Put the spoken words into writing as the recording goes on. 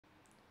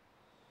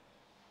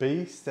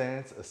B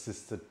stance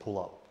assisted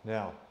pull-up.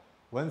 Now,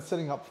 when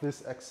setting up for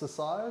this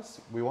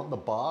exercise, we want the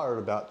bar at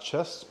about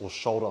chest or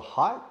shoulder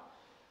height.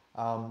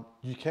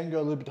 You can go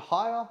a little bit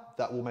higher,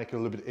 that will make it a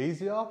little bit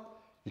easier.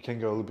 You can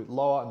go a little bit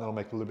lower and that'll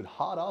make it a little bit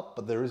harder,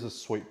 but there is a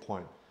sweet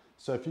point.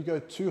 So if you go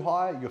too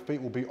high, your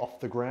feet will be off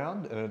the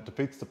ground and it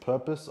defeats the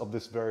purpose of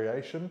this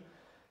variation.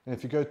 And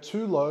if you go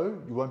too low,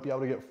 you won't be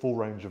able to get full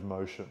range of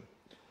motion.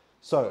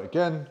 So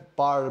again,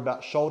 bar at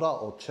about shoulder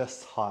or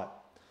chest height.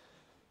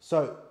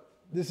 So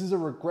this is a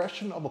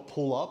regression of a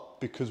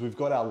pull-up because we've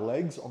got our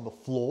legs on the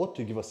floor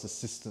to give us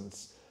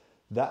assistance.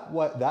 That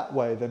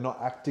way they're not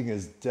acting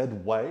as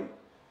dead weight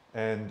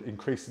and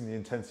increasing the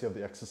intensity of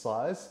the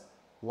exercise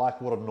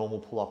like what a normal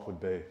pull-up would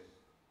be.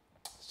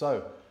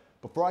 So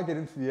before I get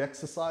into the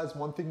exercise,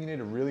 one thing you need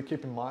to really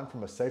keep in mind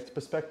from a safety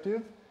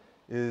perspective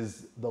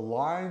is the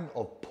line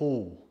of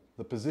pull,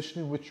 the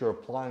position in which you're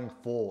applying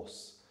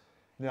force.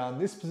 Now in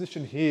this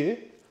position here,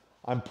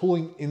 I'm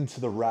pulling into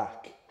the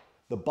rack.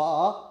 The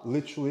bar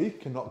literally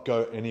cannot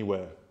go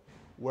anywhere.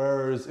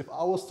 Whereas if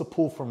I was to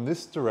pull from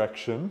this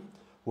direction,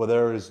 where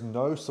there is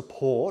no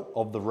support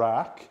of the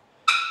rack,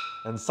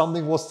 and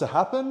something was to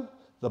happen,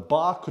 the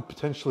bar could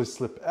potentially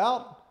slip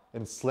out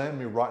and slam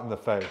me right in the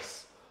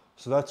face.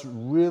 So that's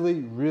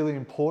really, really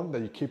important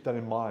that you keep that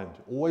in mind.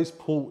 Always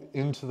pull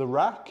into the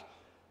rack.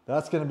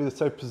 That's gonna be the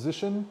safe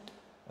position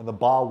and the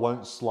bar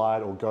won't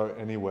slide or go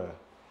anywhere.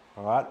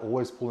 All right,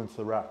 always pull into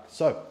the rack.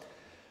 So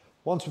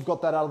once we've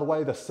got that out of the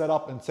way, the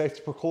setup and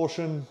safety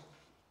precaution,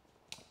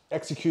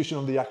 execution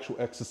of the actual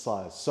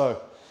exercise.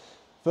 So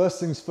first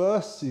things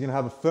first, you're gonna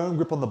have a firm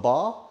grip on the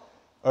bar,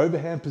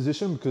 overhand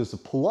position because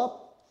it's a pull up.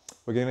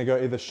 We're gonna go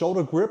either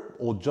shoulder grip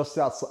or just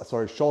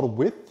outside, shoulder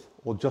width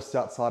or just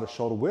outside of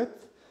shoulder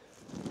width.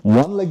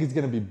 One leg is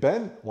gonna be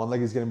bent, one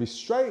leg is gonna be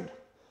straight.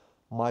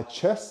 My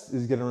chest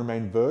is gonna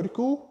remain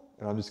vertical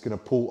and I'm just gonna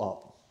pull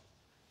up.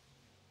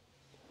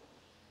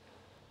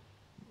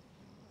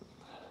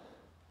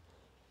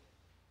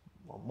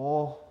 One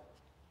more.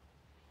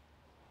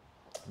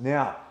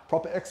 Now,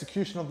 proper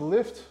execution of the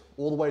lift,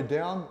 all the way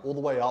down, all the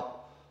way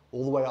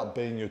up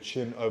being your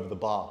chin over the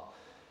bar.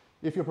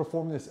 If you're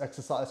performing this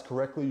exercise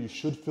correctly, you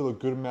should feel a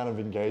good amount of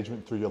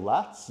engagement through your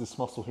lats, this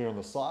muscle here on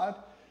the side.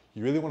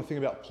 You really want to think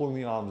about pulling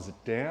the arms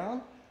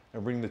down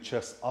and bringing the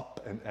chest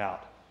up and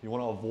out. You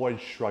want to avoid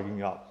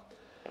shrugging up.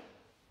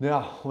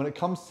 Now, when it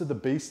comes to the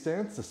B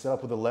stance, the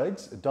setup with the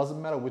legs, it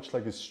doesn't matter which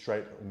leg is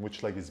straight and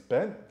which leg is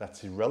bent,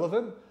 that's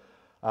irrelevant.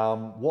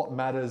 What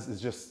matters is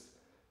just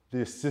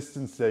the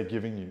assistance they're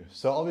giving you.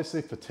 So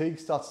obviously fatigue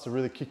starts to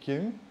really kick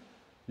in.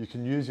 You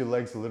can use your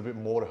legs a little bit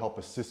more to help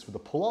assist with the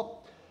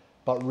pull-up,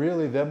 but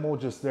really they're more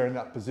just there in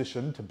that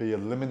position to be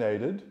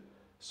eliminated.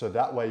 So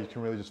that way you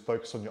can really just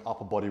focus on your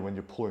upper body when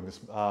you're pulling this,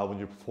 when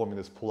you're performing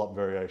this pull-up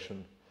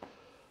variation.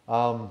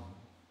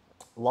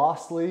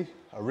 Lastly,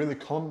 a really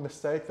common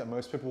mistake that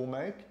most people will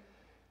make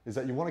is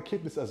that you want to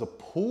keep this as a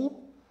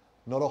pull,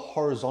 not a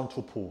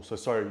horizontal pull. So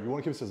sorry, you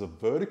want to keep this as a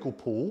vertical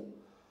pull,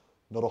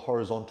 not a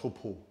horizontal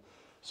pull.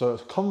 So a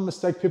common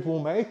mistake people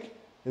will make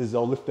is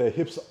they'll lift their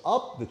hips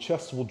up, the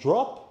chest will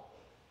drop,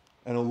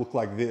 and it'll look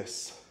like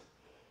this.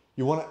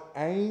 You want to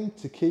aim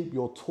to keep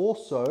your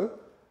torso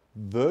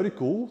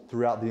vertical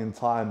throughout the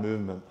entire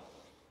movement,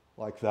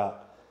 like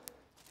that.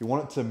 You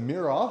want it to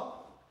mirror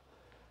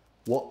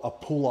what a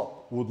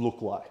pull-up would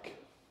look like.